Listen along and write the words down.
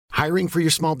Hiring for your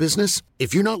small business?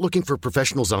 If you're not looking for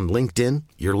professionals on LinkedIn,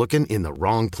 you're looking in the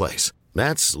wrong place.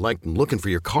 That's like looking for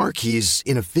your car keys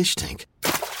in a fish tank.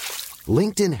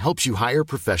 LinkedIn helps you hire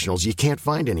professionals you can't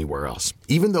find anywhere else,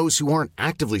 even those who aren't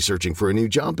actively searching for a new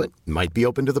job but might be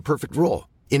open to the perfect role.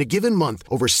 In a given month,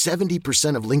 over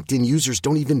 70% of LinkedIn users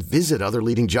don't even visit other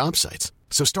leading job sites.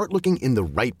 So start looking in the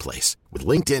right place. With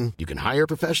LinkedIn, you can hire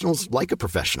professionals like a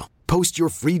professional. Post your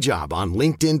free job on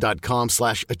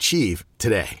linkedin.com/achieve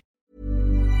today.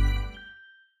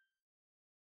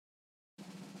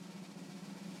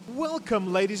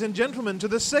 Welcome, ladies and gentlemen, to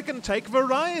the Second Take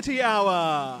Variety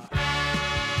Hour.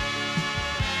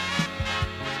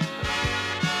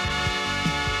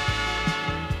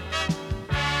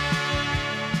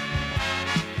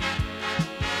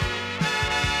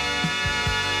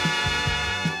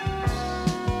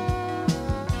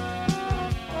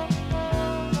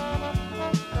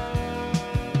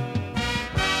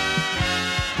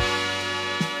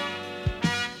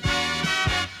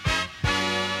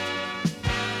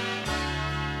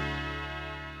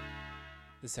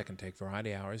 The Second Take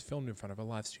Variety Hour is filmed in front of a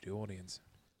live studio audience.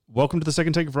 Welcome to the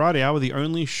Second Take Variety Hour, the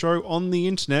only show on the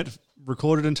internet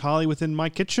recorded entirely within my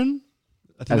kitchen.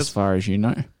 I think as far as you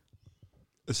know.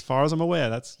 As far as I'm aware,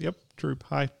 that's, yep, true.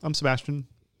 Hi, I'm Sebastian.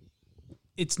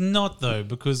 It's not, though,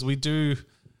 because we do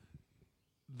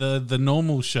the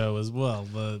normal show as well.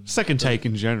 The Second Take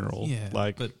in general. Yeah,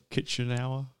 like but kitchen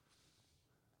hour.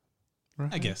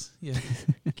 Right? I guess, yeah.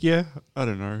 Yeah, I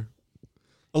don't know.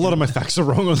 A lot of my facts are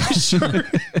wrong on this show.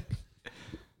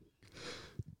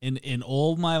 In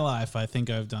all my life, I think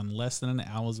I've done less than an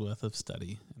hour's worth of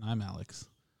study, and I'm Alex.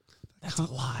 That's a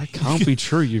lie. That can't be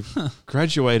true. You've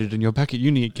graduated and you're back at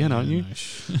uni again, aren't you?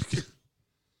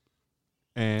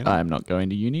 And I'm not going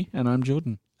to uni, and I'm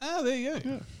Jordan. Oh, there you go.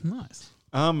 Yeah. Nice.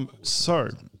 So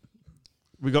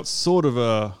we got sort of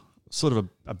a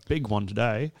big one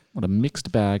today. What a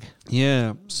mixed bag.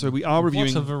 Yeah. So we are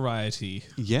reviewing. What a variety.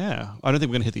 Yeah. I don't think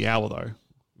we're going to hit the hour though.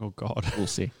 Oh God. We'll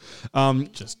see.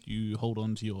 Just you hold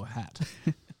on to your hat.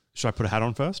 Should I put a hat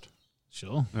on first?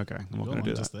 Sure. Okay. I'm not going to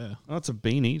do that. Just there. Oh, it's a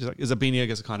beanie. Is a beanie, I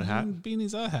guess, a kind of hat?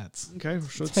 Beanies are hats. Okay.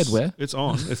 Sure, it's headwear. It's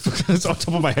on. It's on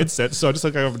top of my headset, so I just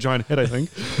look like I have a giant head, I think.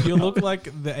 You look like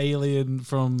the alien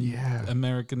from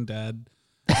American Dad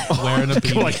wearing a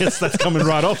beanie. Well, I guess that's coming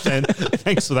right off then.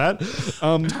 Thanks for that.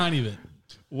 Tiny bit.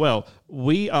 Well,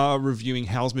 we are reviewing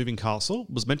Howl's Moving Castle.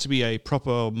 It was meant to be a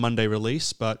proper Monday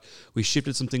release, but we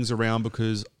shifted some things around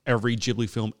because every Ghibli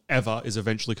film ever is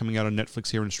eventually coming out on Netflix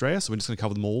here in Australia, so we're just going to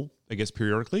cover them all, I guess,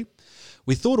 periodically.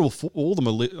 We thought all of them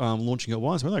are launching at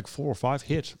once. We're like 4 or 5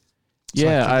 hit.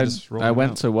 Yeah, I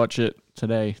went to watch it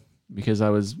today because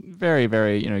I was very,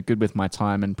 very good with my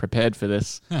time and prepared for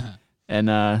this.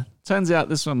 And turns out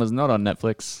this one was not on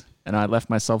Netflix, and I left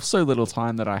myself so little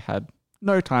time that I had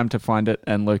no time to find it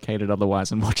and locate it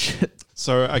otherwise and watch it.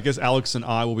 So I guess Alex and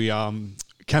I will be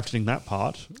captaining that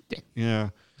part. Yeah.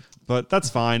 But that's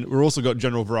fine. We've also got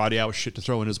general variety hour shit to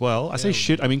throw in as well. I say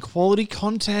shit, I mean quality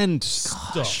content.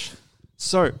 Gosh.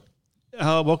 So,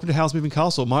 welcome to Howl's Moving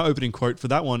Castle. My opening quote for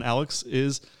that one, Alex,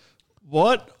 is,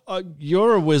 "What?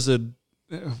 You're a wizard."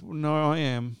 No, I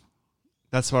am.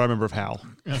 That's what I remember of Howl.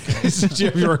 Okay. Do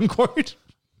you have your own quote?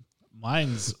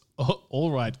 Mine's,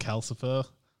 all right, Calcifer.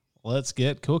 Let's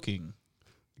get cooking.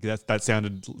 That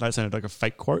sounded like a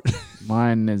fake quote.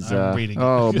 Mine is, I'm reading it.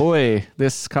 Oh boy,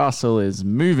 this castle is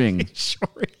moving. It sure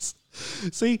is.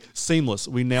 See, seamless.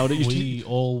 We nailed it. We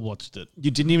all watched it. You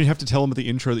didn't even have to tell them at the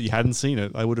intro that you hadn't seen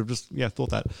it. I would have just,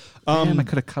 thought that. Man, I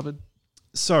could have covered.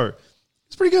 So,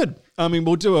 it's pretty good. I mean,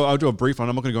 I'll do a brief one.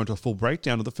 I'm not going to go into a full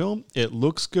breakdown of the film. It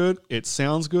looks good. It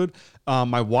sounds good.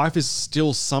 My wife is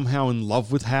still somehow in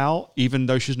love with Hal, even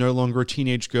though she's no longer a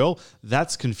teenage girl.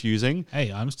 That's confusing.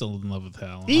 Hey, I'm still in love with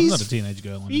Hal. I'm not a teenage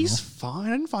girl anymore. He's fine.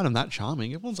 I didn't find him that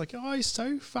charming. Everyone's like, oh, he's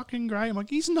so fucking great. I'm like,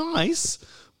 he's nice,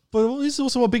 but he's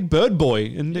also a big bird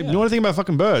boy. And you know anything about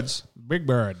fucking birds? Big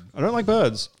bird. I don't like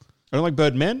birds. I don't like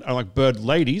bird men. I don't like bird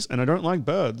ladies. And I don't like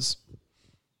birds.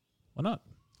 Why not?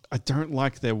 I don't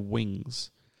like their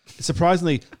wings.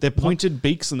 Surprisingly, their pointed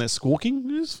beaks and their squawking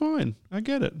is fine. I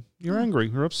get it. You're angry.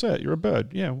 You're upset. You're a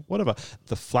bird. Yeah, whatever.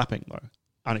 The flapping, though,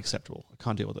 unacceptable. I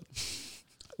can't deal with it.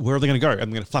 Where are they going to go? Are they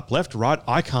going to flap left, right?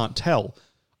 I can't tell.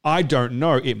 I don't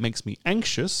know. It makes me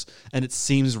anxious, and it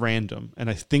seems random. And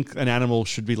I think an animal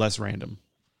should be less random.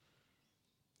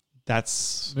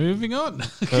 That's moving on.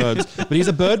 Birds. But he's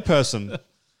a bird person,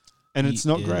 and it's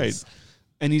not great.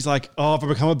 And he's like, oh, if I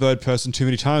become a bird person too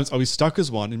many times, I'll be stuck as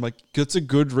one. And I'm like, that's a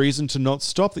good reason to not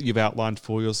stop that you've outlined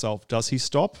for yourself. Does he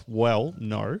stop? Well,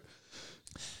 no.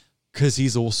 Because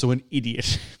he's also an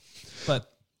idiot.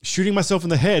 But shooting myself in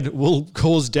the head will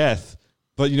cause death.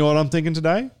 But you know what I'm thinking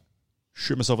today?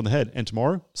 Shoot myself in the head. And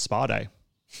tomorrow, spa day.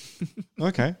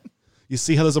 Okay. You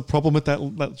see how there's a problem with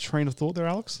that train of thought there,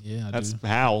 Alex? Yeah, I That's do.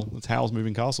 Hal. That's Hal's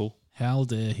moving castle. How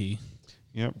dare he?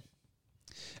 Yep.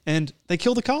 And they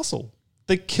kill the castle.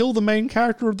 They kill the main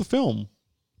character of the film.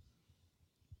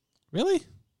 Really?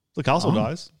 The castle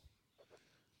dies.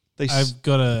 I've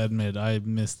got to admit, I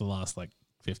missed the last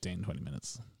 15, 20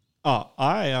 minutes.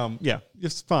 Yeah,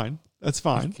 it's fine. That's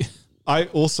fine. I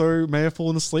also may have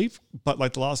fallen asleep, but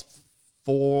the last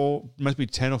 4, must be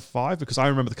 10 or 5, because I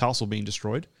remember the castle being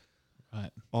destroyed. Right.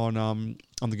 On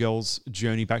the girl's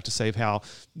journey back to save Hal.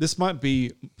 This might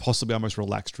be possibly our most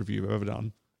relaxed review I've ever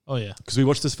done. Oh, yeah. Because we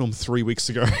watched this film 3 weeks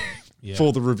ago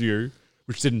for the review,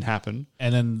 which didn't happen.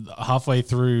 And then halfway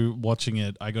through watching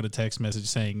it, I got a text message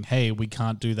saying, hey, we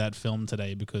can't do that film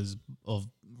today because of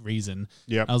reason.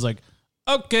 Yeah. I was like,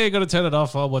 okay, got to turn it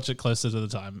off. I'll watch it closer to the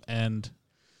time. And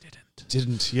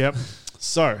Didn't. Yep.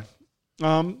 So,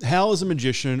 Hal is a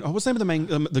magician. Oh, what's the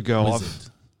name of the girl?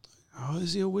 Wizard.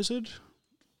 Is he a wizard?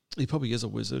 He probably is a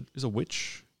wizard. Is a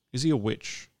witch? Is he a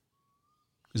witch?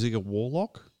 Is he a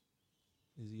warlock?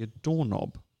 Is he a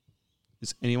doorknob?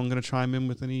 Is anyone going to chime in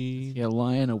with any? Yeah, a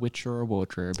lion, a witch, or a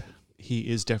wardrobe. He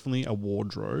is definitely a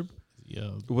wardrobe. Yeah.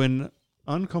 When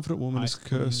unconfident woman is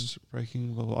Fire cursed,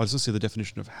 breaking. Well, I just see the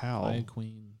definition of Hal. Fire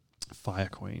Queen. Fire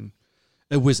Queen.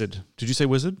 A wizard. Did you say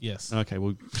wizard? Yes. Okay,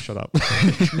 well, shut up.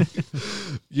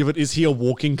 Yeah, but is he a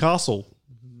walking castle?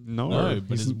 No,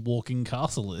 but his walking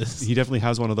castle is. He definitely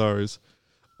has one of those.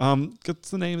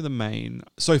 What's the name of the main?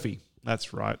 Sophie.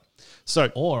 That's right.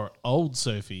 So, Or old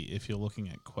Sophie, if you're looking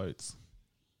at quotes.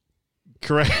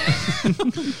 correct.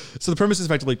 So the premise is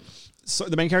effectively,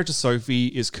 the main character Sophie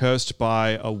is cursed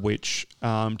by a witch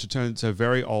to turn into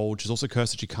very old. She's also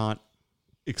cursed that she can't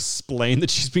explain that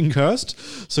she's been cursed.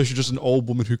 So she's just an old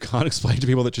woman who can't explain to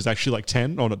people that she's actually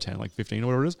 10, or not 10, 15 or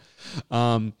whatever it is.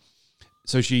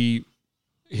 So she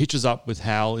hitches up with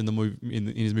Hal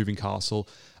in his moving castle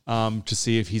to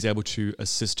see if he's able to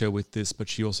assist her with this, but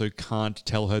she also can't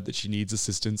tell her that she needs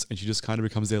assistance, and she just kind of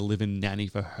becomes their live-in nanny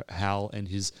for Hal and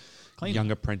his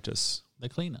young apprentice. The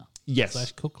cleaner.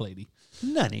 Yes. / cook lady.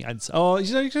 Nanny. So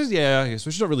she's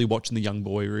not really watching the young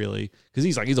boy, really, because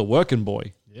he's a working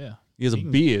boy. Yeah. He has a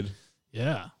beard,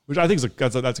 Yeah. which I think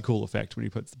that's a cool effect when he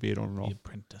puts the beard on and off. The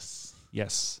apprentice.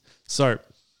 Yes. So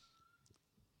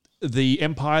the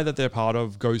empire that they're part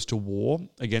of goes to war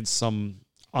against some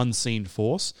unseen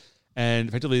force. And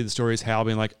effectively the story is Hal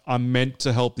being I'm meant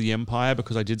to help the empire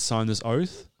because I did sign this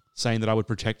oath saying that I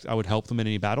would help them in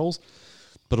any battles.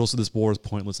 But also this war is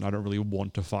pointless and I don't really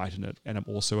want to fight in it. And I'm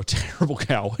also a terrible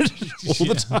coward all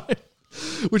the time,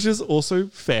 which is also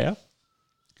fair.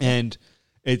 And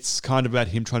it's kind of about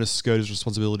him trying to skirt his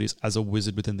responsibilities as a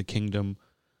wizard within the kingdom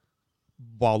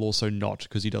while also not,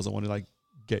 because he doesn't want to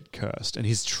get cursed. And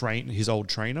his old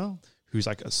trainer, who's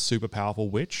a super powerful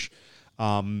witch,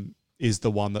 is the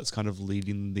one that's kind of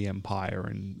leading the empire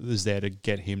and is there to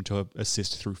get him to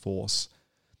assist through force.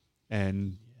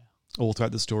 And all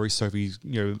throughout the story, Sophie,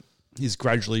 is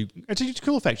gradually, it's a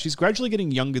cool effect. She's gradually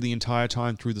getting younger the entire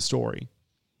time through the story.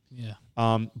 Yeah.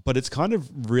 But it's kind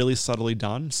of really subtly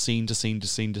done, scene to scene to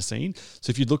scene to scene. So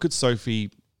if you look at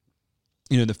Sophie,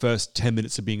 in the first 10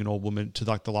 minutes of being an old woman to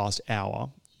the last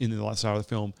hour, in the last hour of the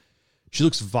film, she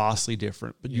looks vastly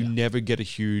different, but you never get a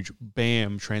huge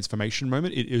bam transformation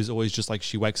moment. It is always just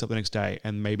she wakes up the next day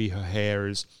and maybe her hair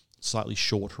is slightly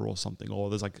shorter or something, or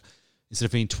there's instead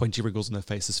of being 20 wrinkles on their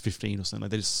face, there's 15 or something.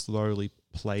 They just slowly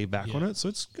play back on it. So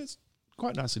it's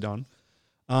quite nicely done.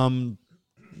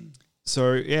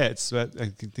 So yeah, I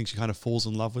think she kind of falls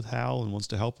in love with Hal and wants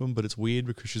to help him, but it's weird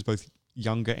because she's both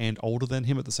younger and older than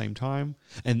him at the same time,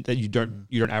 and that you don't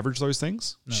average those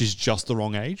things. No. She's just the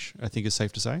wrong age, I think is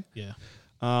safe to say. Yeah.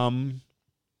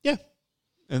 Yeah.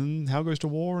 And Hal goes to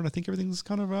war, and I think everything's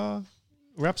kind of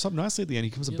wraps up nicely at the end.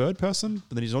 He becomes a bird person,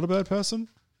 but then he's not a bird person.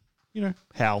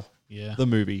 Hal. Yeah. The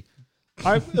movie.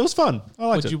 It was fun. I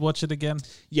liked it. Would you watch it again?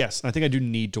 Yes, and I think I do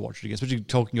need to watch it again, especially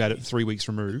talking about it 3 weeks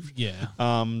removed. Yeah.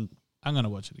 I'm going to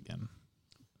watch it again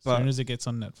as soon as it gets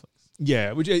on Netflix.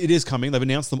 Yeah, which it is coming. They've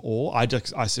announced them all. I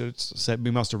said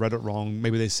we must have read it wrong.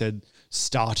 Maybe they said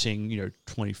starting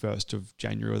 21st of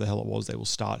January or the hell it was, they will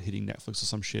start hitting Netflix or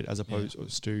some shit, as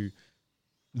opposed to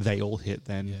they all hit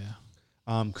then.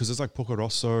 Yeah. Because there's Porco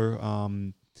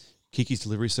Rosso, Kiki's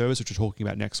Delivery Service, which we're talking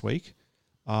about next week.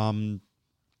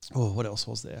 What else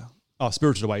was there? Oh,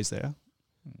 Spirited Away's there.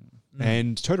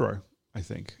 And Totoro, I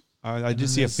think. I did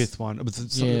see a fifth one. It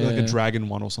was a dragon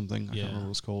one or something. I can't remember what it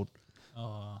was called.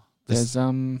 There's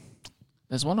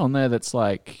one on there that's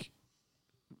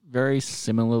very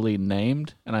similarly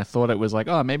named, and I thought it was like,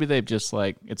 oh, maybe they've just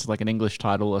like it's like an English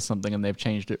title or something, and they've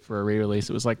changed it for a re-release.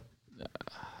 It was like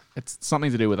it's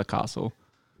something to do with a castle.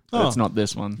 But it's not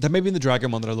this one. That may be in the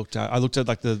dragon one that I looked at. I looked at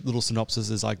like the little synopsis.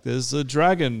 Is like there's a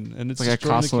dragon and it's like a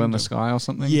castle in the sky or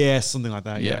something. Yeah, something like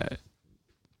that. Yeah.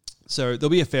 So there'll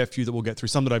be a fair few that we'll get through.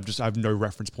 Some that I have no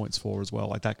reference points for as well.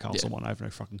 Like that castle one, I have no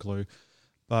fucking clue.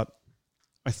 But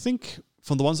I think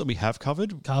from the ones that we have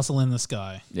covered, Castle in the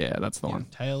Sky. Yeah, that's the one.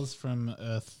 Tales from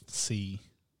Earthsea.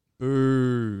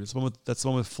 Boo! That's the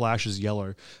one with Flash is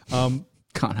yellow. Can't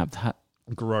have that.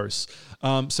 Gross.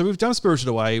 So we've done Spirited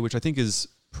Away, which I think is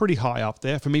pretty high up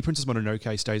there. For me, Princess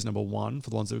Mononoke stays number 1 for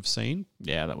the ones that we've seen.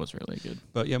 Yeah, that was really good.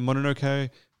 But yeah, Mononoke,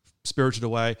 Spirited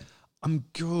Away. I'm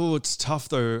good. It's tough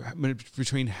though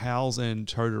between Howl's and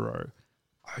Totoro.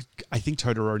 I think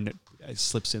Totoro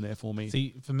slips in there for me.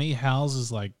 See, for me, Howl's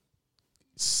is like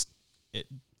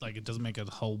it doesn't make a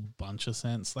whole bunch of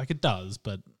sense. Like it does,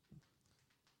 but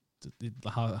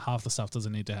half the stuff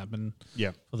doesn't need to happen.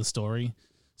 For the story.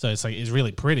 So it's like it's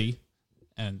really pretty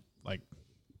and like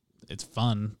it's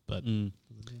fun, but does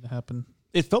it need to happen?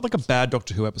 It felt like a bad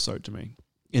Doctor Who episode to me,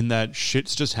 in that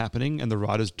shit's just happening and the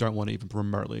writers don't want to even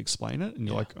remotely explain it, and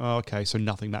you're like, oh, okay, so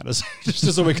nothing matters.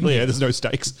 Just so we're clear, there's no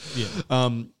stakes.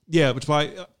 Which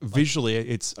by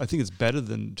visually, I think it's better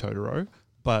than Totoro,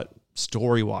 but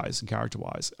story wise and character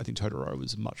wise, I think Totoro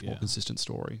was a much more consistent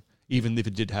story, even if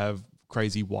it did have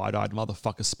crazy wide-eyed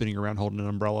motherfuckers spinning around holding an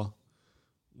umbrella.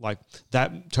 Like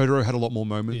that, Totoro had a lot more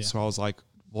moments, so I was like,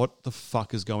 what the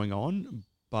fuck is going on?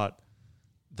 But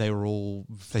they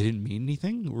didn't mean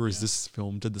anything, whereas this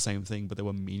film did the same thing, but there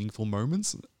were meaningful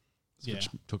moments, which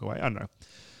took away. I don't know.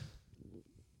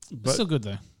 But it's still good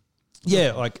though.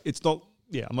 Yeah, like it's not.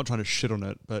 Yeah, I'm not trying to shit on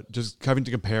it, but just having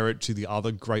to compare it to the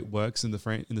other great works in the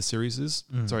series,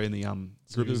 in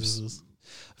the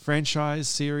franchise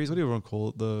series, what do you want to call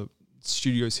it? The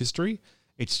studio's history.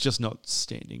 It's just not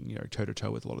standing, toe to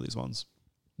toe with a lot of these ones.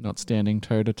 Not standing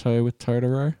toe to toe with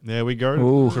Totoro. There we go.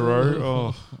 Totoro.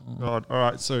 Oh God. All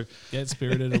right. So get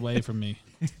Spirited Away from me.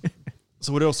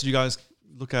 So what else did you guys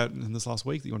look at in this last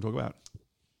week that you want to talk about?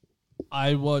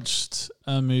 I watched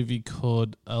a movie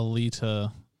called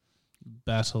Alita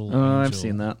Battle Angel. I've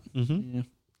seen that. Mm-hmm. Yeah.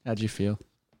 How'd you feel?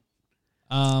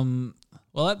 Well,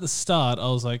 at the start, I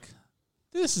was like,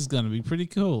 this is going to be pretty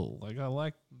cool. Like, I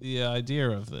like the idea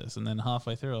of this. And then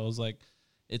halfway through, I was like,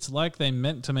 it's like they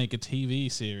meant to make a TV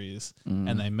series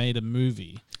and they made a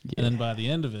movie. Yeah. And then by the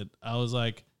end of it, I was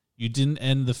like, you didn't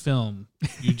end the film.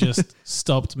 You just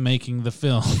stopped making the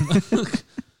film.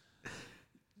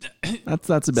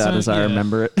 That's about as I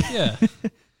remember it. Yeah.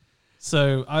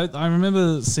 So I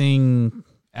remember seeing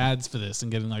ads for this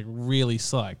and getting like really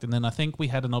psyched. And then I think we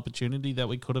had an opportunity that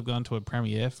we could have gone to a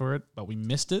premiere for it, but we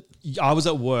missed it. I was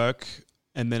at work.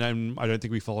 And then I don't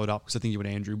think we followed up because I think you and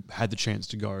Andrew had the chance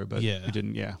to go, but we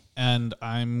didn't, And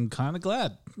I'm kind of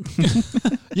glad.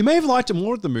 You may have liked it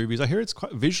more at the movies. I hear it's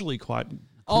visually quite cool.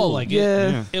 Oh, like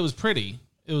it was pretty.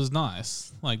 It was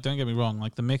nice. Like, don't get me wrong.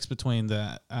 Like, the mix between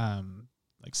the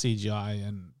like CGI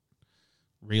and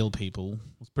real people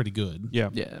was pretty good. Yeah.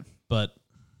 Yeah. But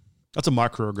that's a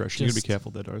microaggression. You got to be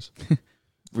careful there, Dose.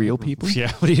 Real people?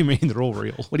 Yeah. What do you mean? They're all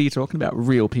real. What are you talking about?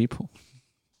 Real people?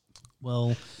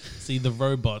 Well, see the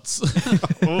robots.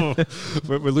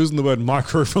 We're losing the word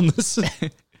micro from this.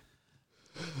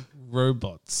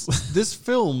 Robots. This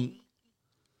film.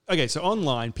 Okay, so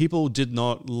online, people did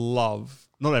not love.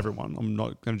 Not everyone. I'm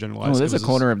not going to generalize. Oh, there's a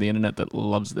corner of the internet that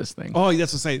loves this thing. Oh,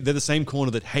 that's what I'm saying. They're the same corner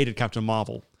that hated Captain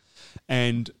Marvel,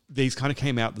 and these kind of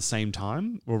came out at the same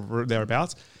time or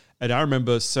thereabouts. And I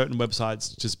remember certain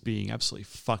websites just being absolutely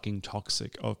fucking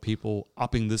toxic of people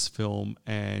upping this film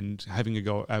and having a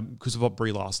go because of what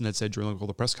Brie Larson had said during all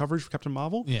the press coverage for Captain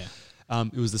Marvel. Yeah.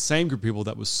 It was the same group of people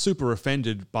that was super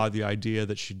offended by the idea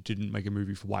that she didn't make a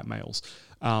movie for white males.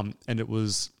 And it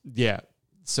was,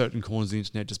 certain corners of the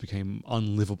internet just became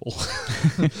unlivable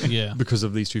because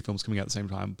of these two films coming out at the same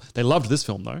time. They loved this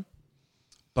film though.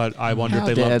 But I wonder if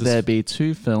they love this. There be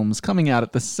two films coming out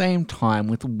at the same time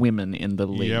with women in the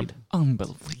lead. Yep.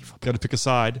 Unbelievable. Got to pick a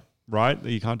side, right?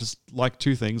 You can't just like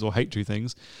two things or hate two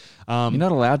things. You're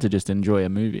not allowed to just enjoy a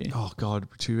movie. Oh, God, it'd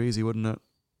be too easy, wouldn't it?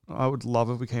 I would love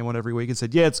if we came on every week and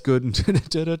said, yeah, it's good.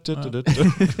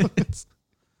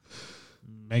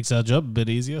 Makes our job a bit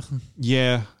easier.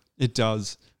 Yeah, it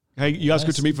does. Hey, you guys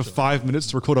got to meet for 5 minutes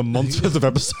to record a month's worth of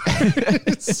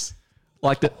episodes.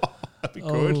 Liked it. That'd be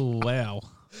good. Oh, wow.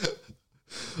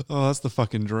 Oh, that's the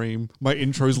fucking dream. My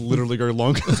intros literally go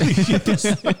longer than the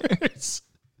episodes.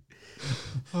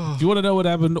 If you want to know what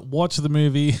happened, watch the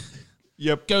movie.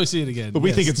 Yep. Go see it again. But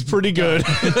we think it's pretty good.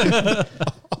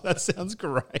 That sounds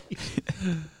great.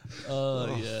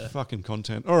 Yeah. Fucking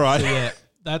content. All right. So, yeah,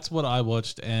 that's what I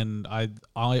watched, and I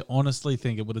honestly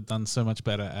think it would have done so much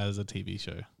better as a TV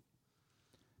show.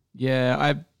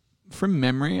 Yeah, from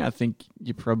memory, I think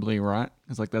you're probably right.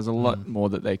 Because like, there's a lot more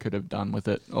that they could have done with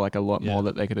it, or like a lot more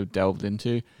that they could have delved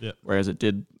into. Yeah. Whereas it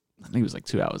did, I think it was like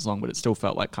 2 hours long, but it still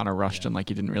felt like kind of rushed and like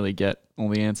you didn't really get all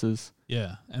the answers.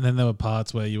 Yeah, and then there were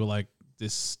parts where you were like,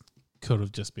 this could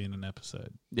have just been an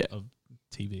episode of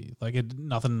TV. Like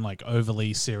nothing like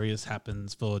overly serious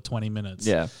happens for 20 minutes.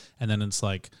 Yeah. And then it's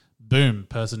like, boom,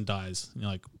 person dies. And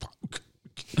you're like,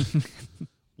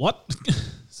 what?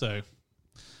 So,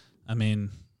 I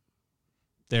mean,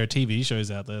 there are TV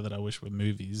shows out there that I wish were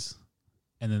movies.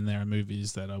 And then there are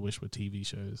movies that I wish were TV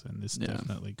shows. And this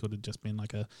definitely could have just been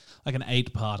like an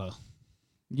 8-parter.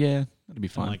 Yeah, that'd be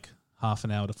fine. Like half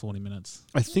an hour to 40 minutes.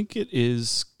 I think it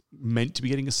is meant to be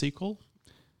getting a sequel.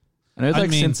 I know,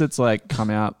 since it's like come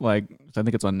out, like I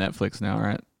think it's on Netflix now,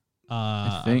 right?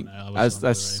 I think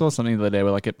I saw something the other day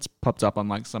where like it's popped up on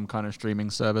like some kind of streaming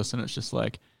service, and it's just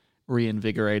like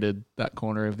reinvigorated that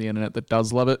corner of the internet that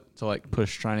does love it to like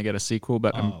push trying to get a sequel.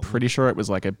 But I'm pretty sure it was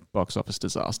like a box office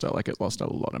disaster. Like it lost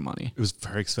a lot of money. It was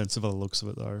very expensive by the looks of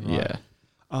it, though. Right? Yeah.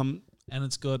 And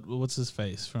it's got, what's his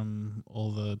face from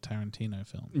all the Tarantino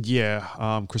films?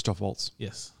 Yeah, Christoph Waltz.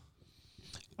 Yes.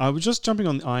 I was just jumping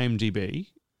on IMDb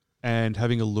and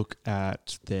having a look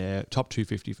at their top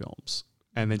 250 films,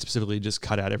 and then specifically just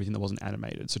cut out everything that wasn't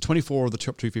animated. So 24 of the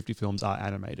top 250 films are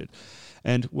animated.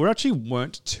 And we actually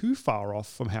weren't too far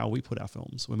off from how we put our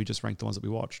films when we just ranked the ones that we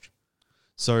watched.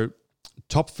 So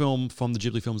top film from the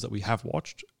Ghibli films that we have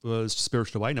watched was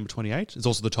Spirited Away, number 28. It's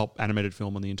also the top animated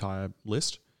film on the entire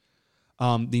list.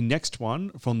 The next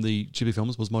one from the Ghibli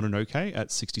films was Mononoke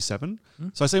at 67.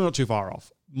 So I say we're not too far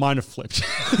off. Mine have flipped.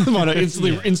 Mine are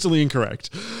instantly incorrect.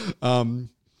 And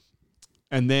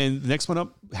then the next one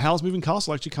up, Howl's Moving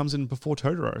Castle actually comes in before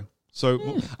Totoro.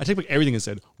 So I take back everything I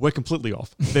said. We're completely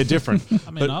off. They're different.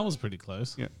 I mean, I was pretty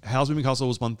close. Yeah, Howl's Moving Castle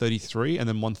was 133, and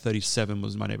then 137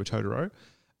 was My Neighbor Totoro.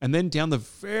 And then down the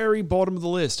very bottom of the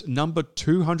list, number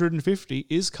 250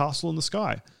 is Castle in the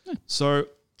Sky. So,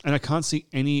 and I can't see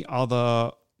any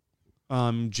other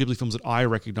Ghibli films that I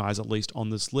recognize, at least on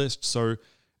this list. So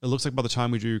it looks like by the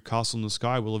time we do Castle in the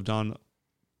Sky, we'll have done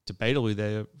debatably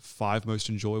their 5 most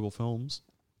enjoyable films.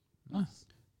 Nice.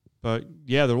 But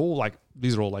yeah,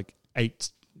 these are all like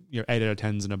 8 out of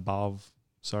 10s and above.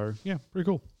 So yeah, pretty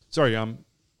cool. Sorry,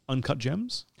 Uncut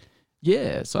Gems.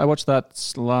 Yeah, so I watched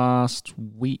that last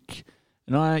week,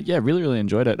 and I really, really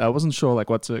enjoyed it. I wasn't sure like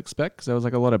what to expect because there was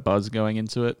like a lot of buzz going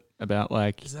into it about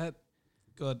like. Is that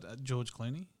got George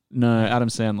Clooney? No, Adam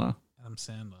Sandler. Adam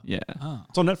Sandler. Yeah. Oh.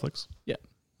 It's on Netflix. Yeah.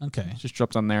 Okay. It just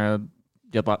dropped on there.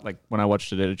 Yeah, but like when I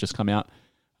watched it, it had just come out.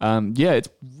 Yeah, it's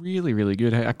really, really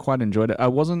good. I quite enjoyed it. I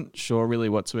wasn't sure really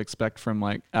what to expect from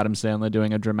like Adam Sandler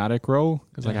doing a dramatic role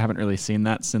because like I haven't really seen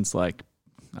that since like,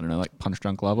 I don't know, like Punch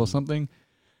Drunk Love or something.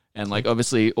 And like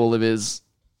obviously all of his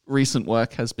recent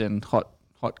work has been hot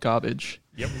garbage.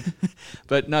 Yep.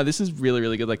 But no, this is really,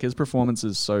 really good. Like his performance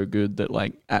is so good that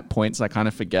like at points I kind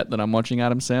of forget that I'm watching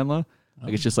Adam Sandler.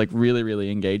 Like it's just like really,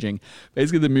 really engaging.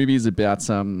 Basically the movie is about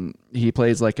he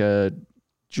plays like a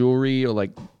jewelry or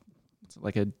like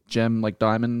a gem, like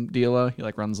diamond dealer. He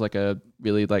like runs like a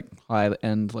really like high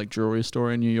end like jewelry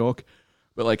store in New York.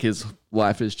 But like his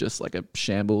life is just like a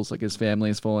shambles. Like his family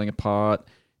is falling apart.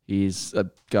 He's a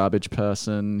garbage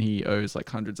person. He owes like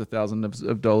hundreds of thousands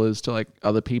of dollars to like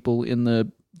other people in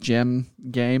the gem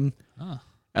game.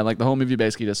 And like the whole movie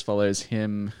basically just follows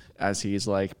him as he's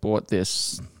like bought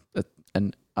this,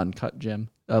 an uncut gem,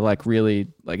 like really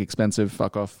like expensive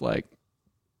fuck off, like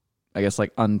I guess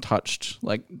like untouched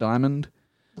like diamond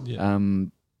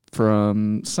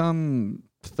from some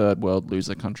third world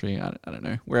loser country. I don't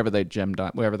know, wherever they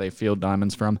wherever they field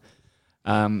diamonds from.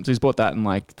 So he's bought that, and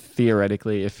like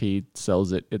theoretically, if he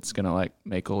sells it, it's gonna like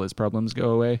make all his problems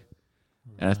go away.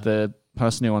 Right. And if the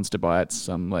person who wants to buy it's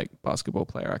some like basketball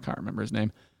player, I can't remember his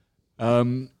name.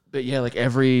 But yeah, like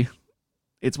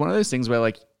it's one of those things where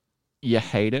like you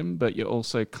hate him, but you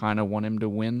also kind of want him to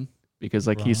win because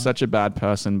like he's such a bad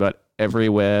person. But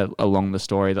everywhere along the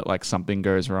story that like something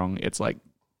goes wrong, it's like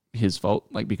his fault,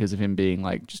 like because of him being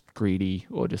like just greedy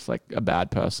or just like a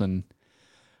bad person.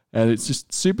 And it's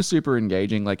just super, super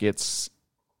engaging. Like it's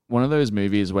one of those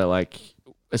movies where like,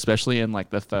 especially in like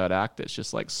the third act, it's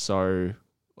just like so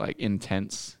like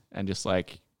intense and just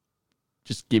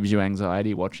gives you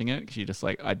anxiety watching it. Cause you're just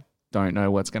like, I don't know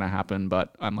what's going to happen,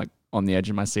 but I'm like on the edge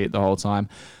of my seat the whole time.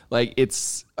 Like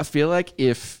I feel like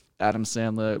if Adam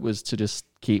Sandler was to just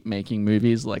keep making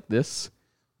movies like this,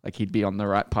 like he'd be on the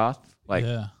right path. Like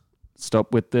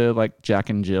stop with the like Jack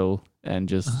and Jill and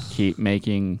just keep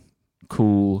making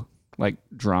cool like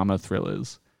drama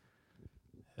thrillers.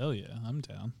 Hell yeah, I'm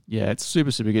down. Yeah, it's super,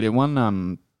 super good. It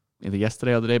won either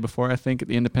yesterday or the day before, I think, at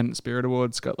the Independent Spirit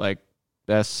Awards. Got like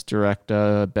Best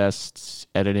Director, Best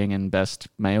Editing, and Best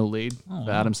Male Lead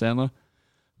for Adam Sandler.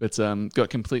 But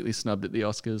got completely snubbed at the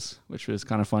Oscars, which was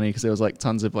kind of funny because there was like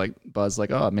tons of like buzz,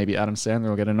 like, oh, maybe Adam Sandler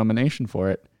will get a nomination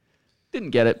for it.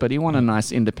 Didn't get it, but he won a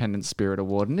nice Independent Spirit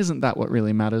Award, and isn't that what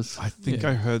really matters? I think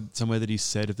I heard somewhere that he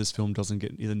said if this film doesn't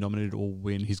get either nominated or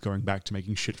win, he's going back to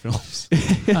making shit films.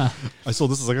 I saw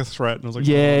this as like a threat, and I was like,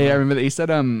 yeah, I remember that. He said,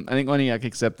 I think when he like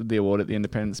accepted the award at the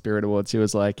Independent Spirit Awards, he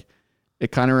was like, it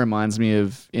kind of reminds me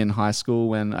of in high school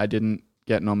when I didn't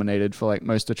get nominated for like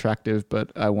most attractive,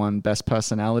 but I won best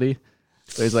personality.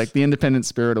 So he's like, the Independent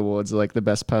Spirit Awards are like the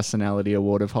best personality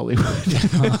award of Hollywood.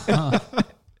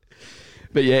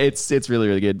 But yeah, it's really,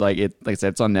 really good. Like I said,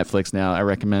 it's on Netflix now. I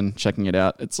recommend checking it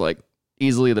out. It's like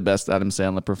easily the best Adam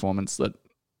Sandler performance that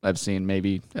I've seen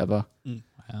maybe ever.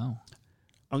 Wow.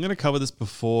 I'm going to cover this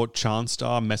before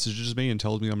Chanstar messages me and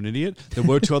tells me I'm an idiot. There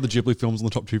were 2 other Ghibli films on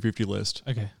the top 250 list.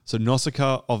 Okay. So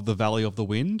Nausicaa of the Valley of the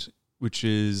Wind, which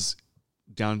is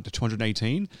down to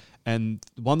 218. And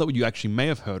one that you actually may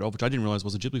have heard of, which I didn't realize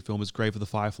was a Ghibli film, is Grave of the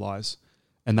Fireflies.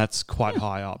 And that's quite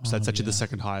high up. So that's actually the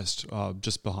second highest,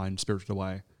 just behind Spirited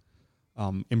Away.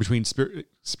 In between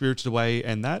Spirited Away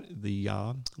and that, the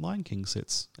Lion King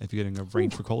sits, if you're getting a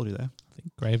range for quality there. I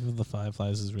think Grave of the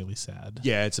Fireflies is really sad.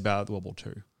 Yeah, it's about World War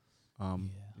II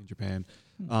in Japan.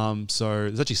 So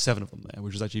there's actually 7 of them there,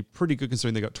 which is actually pretty good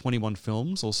considering they got 21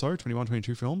 films or so, 21,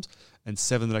 22 films, and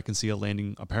 7 that I can see are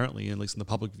landing, apparently, at least in the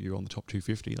public view, on the top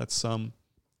 250. That's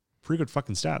pretty good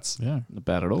fucking stats. Yeah. Not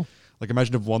bad at all. Like,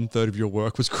 imagine if 1/3 of your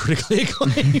work was critically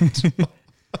acclaimed.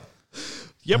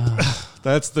 Yep,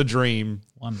 that's the dream.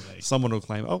 One day. Someone will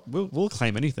claim, we'll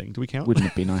claim anything. Do we count? Wouldn't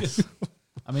it be nice?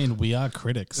 I mean, we are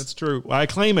critics. That's true. I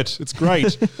claim it. It's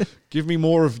great. Give me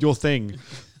more of your thing.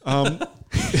 No,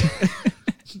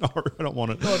 I don't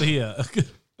want it. Not here.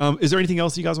 Is there anything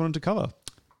else you guys wanted to cover?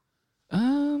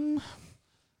 I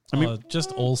mean,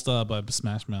 just All Star by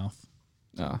Smash Mouth.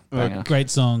 Banger. Great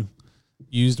song.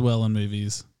 Used well in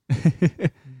movies.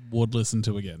 Would listen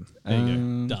to again. There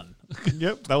you go. Done.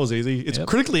 Yep, that was easy. It's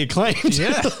critically acclaimed.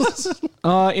 Yeah.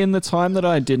 In the time that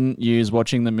I didn't use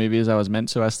watching the movies I was meant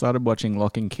to, I started watching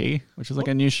Lock and Key, which is like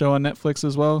a new show on Netflix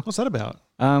as well. What's that about?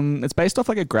 It's based off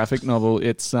like a graphic novel.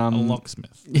 It's A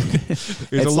locksmith.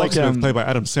 It's a like, locksmith played by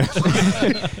Adam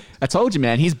Sandler. I told you,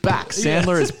 man, he's back.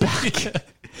 Sandler is back.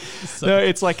 No,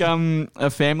 it's like a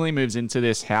family moves into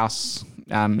this house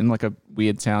in like a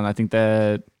weird town. I think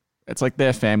it's like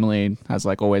their family has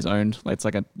like always owned. It's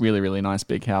like a really, really nice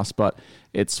big house, but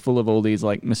it's full of all these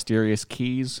like mysterious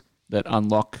keys that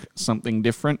unlock something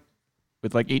different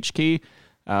with like each key.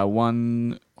 What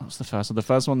was the first one? The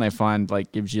first one they find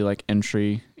like gives you like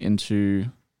entry into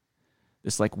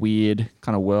this like weird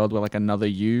kind of world where like another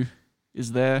you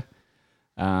is there.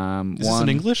 Is this in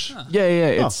English? Yeah.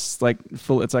 It's like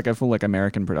full. It's like a full like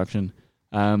American production.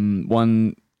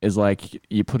 One is like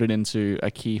you put it into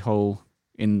a keyhole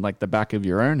in like the back of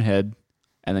your own head,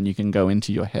 and then you can go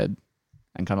into your head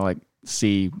and kind of like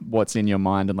see what's in your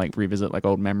mind and like revisit like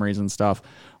old memories and stuff.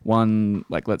 One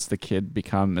like lets the kid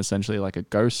become essentially like a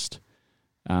ghost,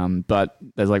 but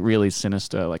there's like really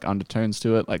sinister like undertones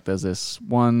to it. Like there's this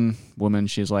one woman,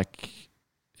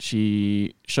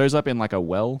 she shows up in like a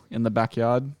well in the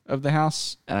backyard of the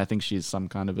house, and I think she's some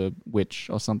kind of a witch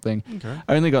or something. Okay.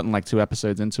 I only gotten like 2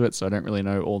 episodes into it, so I don't really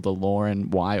know all the lore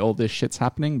and why all this shit's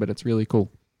happening, but it's really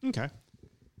cool. Okay.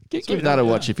 Give that a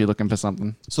watch if you're looking for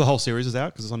something. So the whole series is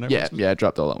out because it's on Netflix? Yeah, it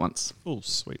dropped all at once. Oh,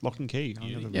 sweet. Lock and Key.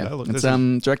 Yeah.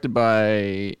 It's directed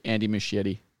by Andy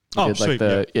Muschietti. He did like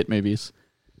the It movies.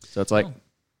 So it's like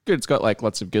good. It's got like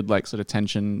lots of good like sort of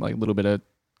tension, like a little bit of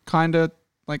kind of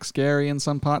like scary in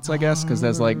some parts, I guess, because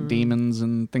there's like demons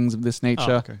and things of this nature.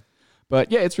 Oh, okay.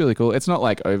 But yeah, it's really cool. It's not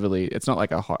like overly. It's not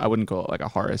like I wouldn't call it like a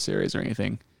horror series or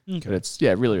anything. Okay. But it's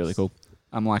really, really cool.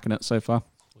 I'm liking it so far.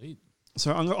 Sweet.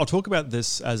 So I'll talk about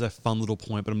this as a fun little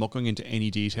point, but I'm not going into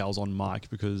any details on Mike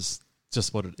because it's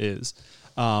just what it is.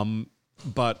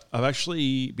 But I've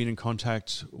actually been in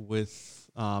contact with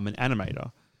an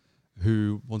animator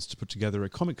who wants to put together a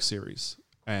comic series.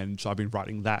 And so I've been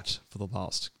writing that for the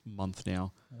last month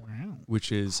now,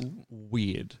 which is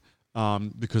weird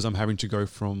because I'm having to go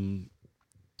from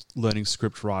learning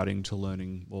script writing to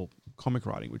learning, comic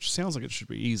writing, which sounds like it should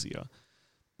be easier.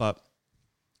 But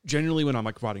generally when I'm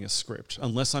like writing a script,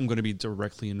 unless I'm going to be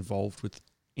directly involved with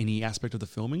any aspect of the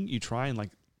filming, you try and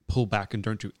like pull back and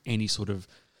don't do any sort of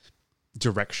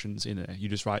directions in it. You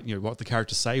just write, what the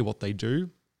characters say, what they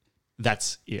do,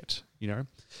 that's it, you know?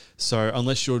 So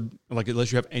unless you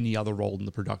have any other role in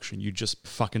the production, you just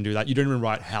fucking do that. You don't even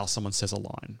write how someone says a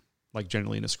line. Like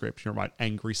generally in a script, you don't write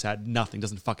angry, sad, nothing.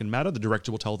 Doesn't fucking matter. The director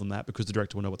will tell them that because the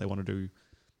director will know what they want to do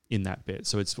in that bit.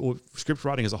 So script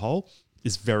writing as a whole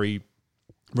is very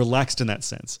relaxed in that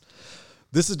sense.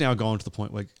 This has now gone to the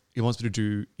point where it wants me to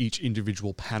do each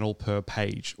individual panel per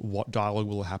page. What dialogue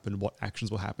will happen? What actions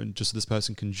will happen? Just so this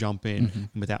person can jump in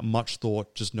and without much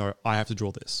thought, just know I have to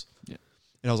draw this. Yeah.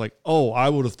 And I was like, oh, I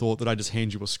would have thought that I just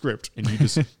hand you a script and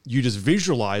you just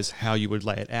visualize how you would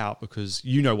lay it out because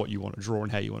you know what you want to draw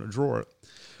and how you want to draw it.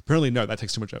 Apparently, no, that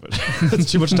takes too much effort.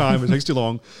 It's too much time. It takes too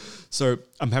long. So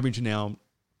I'm having to now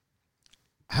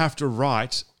have to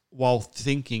write while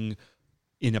thinking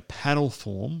in a panel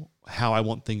form how I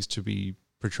want things to be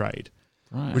portrayed.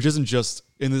 Right. Which isn't just,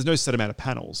 and there's no set amount of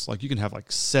panels. Like you can have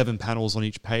like 7 panels on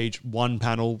each page, 1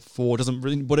 panel, 4, doesn't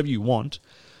really, whatever you want.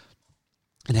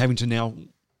 And having to now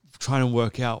try and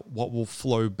work out what will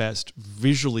flow best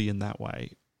visually in that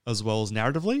way, as well as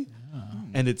narratively. Yeah.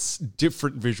 And it's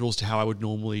different visuals to how I would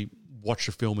normally watch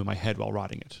a film in my head while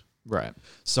writing it. Right.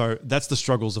 So that's the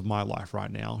struggles of my life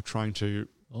right now, trying to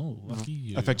lucky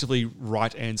you. Effectively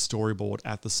write and storyboard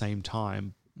at the same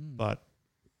time. But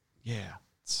yeah,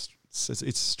 it's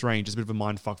strange. It's a bit of a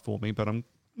mind fuck for me, but I'm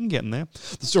getting there.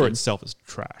 The story itself is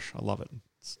trash. I love it.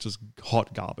 It's just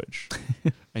hot garbage.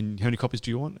 And how many copies do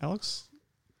you want, Alex?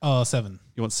 7.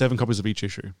 You want 7 copies of each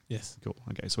issue? Yes. Cool.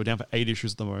 Okay, so we're down for 8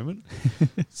 issues at the moment.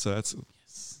 So that's...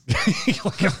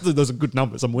 those are good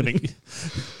numbers. I'm winning.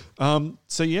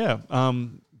 So yeah,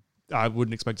 I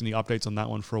wouldn't expect any updates on that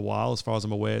one for a while. As far as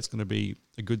I'm aware, it's going to be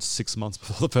a good 6 months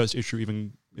before the first issue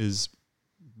even is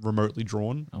remotely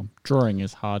drawn. Drawing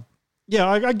is hard. Yeah,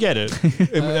 I get it.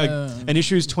 An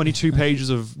issue is 22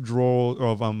 pages of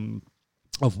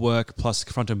work plus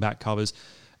front and back covers,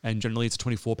 and generally it's a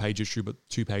 24-page issue, but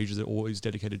 2 pages are always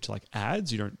dedicated to like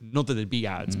ads. You don't, not that there'd be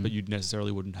ads, but you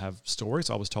necessarily wouldn't have stories.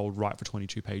 So I was told write for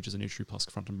 22 pages an issue plus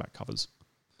front and back covers.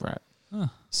 Right.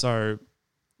 So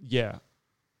yeah,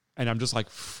 and I'm just like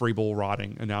free ball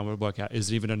writing, and now I'm going to work out,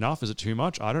 is it even enough? Is it too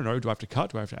much? I don't know. Do I have to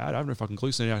cut? Do I have to add? I have no fucking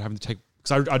clue. So now I'm having to take,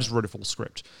 because I just wrote a full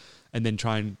script and then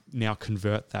try and now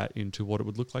convert that into what it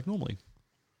would look like normally.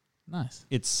 Nice.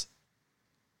 It's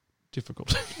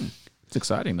difficult. It's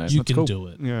exciting though. You can do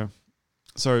it. Yeah.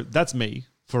 So that's me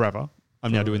forever.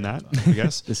 I'm now doing that, I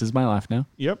guess. This is my life now.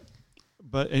 Yep.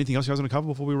 But anything else you guys want to cover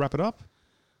before we wrap it up?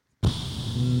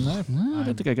 No, I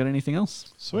don't think I got anything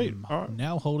else. Sweet. All right.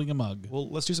 Now holding a mug. Well,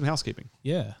 let's do some housekeeping.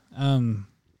 Yeah.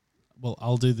 Well,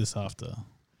 I'll do this after.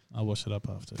 I'll wash it up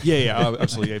after. Yeah,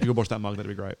 absolutely. Yeah, if you could wash that mug, that'd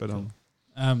be great. But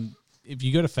if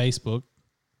you go to Facebook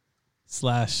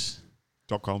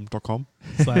 .com. /.com.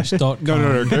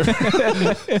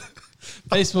 No.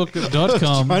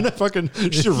 Facebook.com. Trying to fucking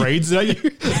charades at you.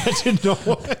 That did not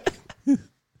work.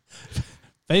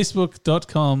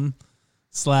 Facebook.com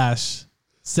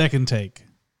 /Second Take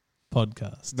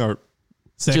Podcast. No.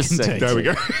 Second Take. There we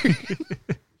go.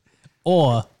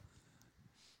 Or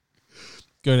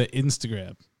go to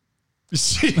Instagram.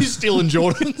 He's stealing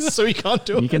Jordan's, so he can't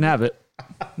do it. You can have it.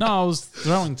 No, I was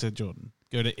throwing to Jordan.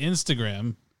 Go to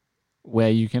Instagram, where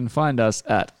you can find us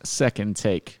at Second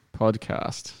Take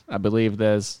Podcast. I believe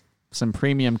there's some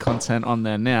premium content on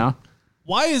there now.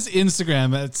 Why is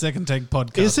Instagram at Second Take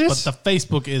Podcast, is it? but the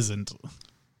Facebook isn't?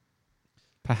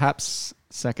 Perhaps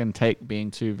Second Take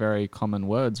being 2 very common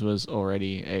words was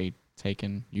already a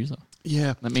taken user.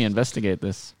 Yeah. Let me investigate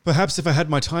this. Perhaps if I had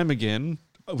my time again,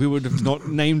 we would have not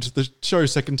named the show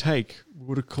Second Take. We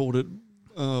would have called it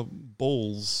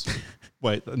Balls.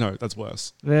 Wait, no, that's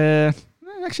worse.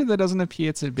 Actually, there doesn't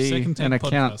appear to be an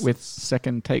account podcast with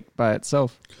Second Take by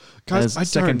itself. Guys, I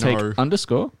Second don't Take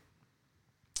know.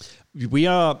 _ We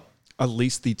are at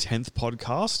least the 10th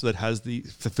podcast that has the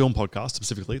film podcast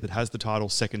specifically that has the title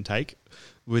Second Take.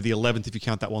 We're the 11th if you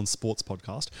count that one sports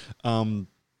podcast.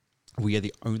 We are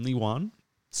the only one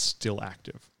still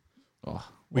active. Oh,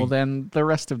 well, then the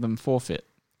rest of them forfeit.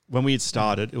 When we had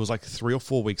started, it was like 3 or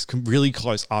 4 weeks, really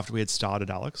close after we had started,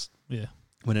 Alex. Yeah.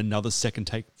 When another Second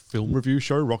Take film review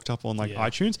show rocked up on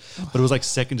iTunes, but it was like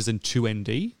second as in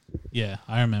 2ND. Yeah,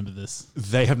 I remember this.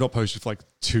 They have not posted for like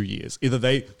 2 years. Either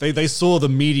they saw the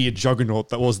media juggernaut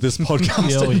that was this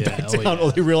podcast and backed down,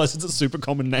 or they realized it's a super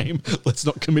common name. Let's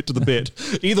not commit to the bit.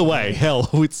 Either way, hell,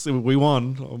 we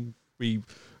won.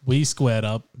 We squared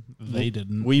up. They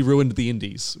didn't. We ruined the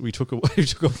indies. We took away.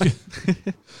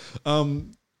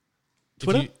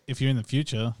 Twitter? If you're in the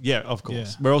future. Yeah, of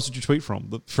course. Yeah. Where else did you tweet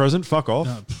from? The present? Fuck off.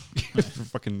 No.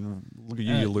 Fucking look at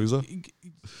you, you loser.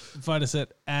 Find us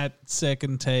at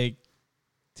Second Take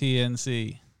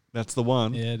TNC. That's the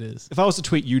one. Yeah, it is. If I was to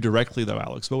tweet you directly, though,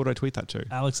 Alex, where would I tweet that to?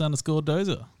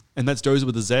 Alex_Dozer. And that's Dozer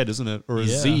with a Z, isn't it? Or a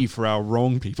Z for our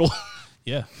wrong people.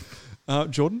 Yeah.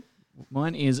 Jordan?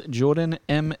 Mine is Jordan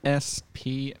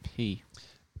MSPP.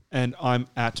 And I'm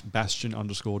at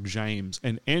Bastion_James.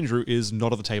 And Andrew is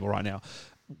not at the table right now.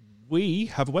 We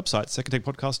have a website,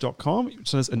 secondtakepodcast.com.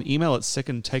 Send us an email at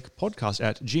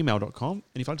secondtakepodcast@gmail.com. And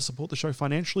if you'd like to support the show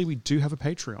financially, we do have a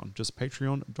Patreon. Just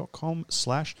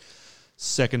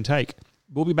patreon.com/secondtake.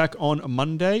 We'll be back on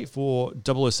Monday for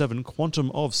 007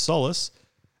 Quantum of Solace.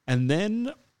 And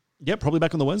then, probably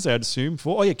back on the Wednesday, I'd assume,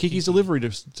 for, Kiki's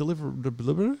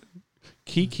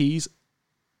Kiki's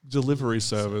delivery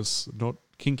service, not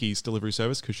Kinky's delivery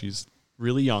service, because she's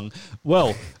really young.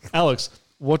 Well, Alex,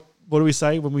 what do we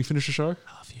say when we finish the show?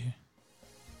 I love you.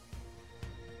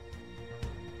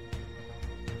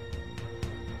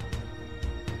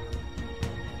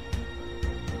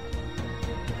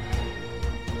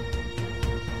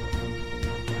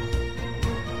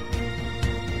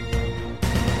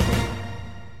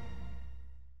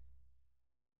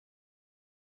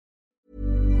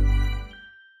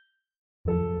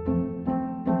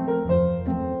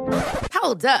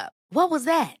 Hold up. What was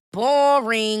that?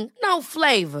 Boring. No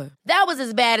flavor. That was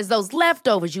as bad as those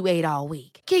leftovers you ate all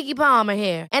week. Keke Palmer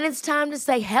here, and it's time to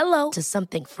say hello to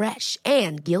something fresh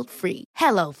and guilt-free.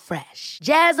 Hello Fresh.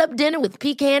 Jazz up dinner with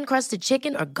pecan-crusted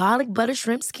chicken or garlic butter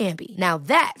shrimp scampi. Now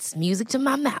that's music to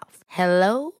my mouth.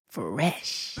 Hello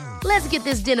Fresh. Let's get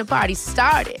this dinner party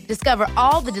started. Discover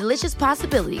all the delicious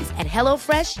possibilities at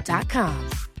HelloFresh.com.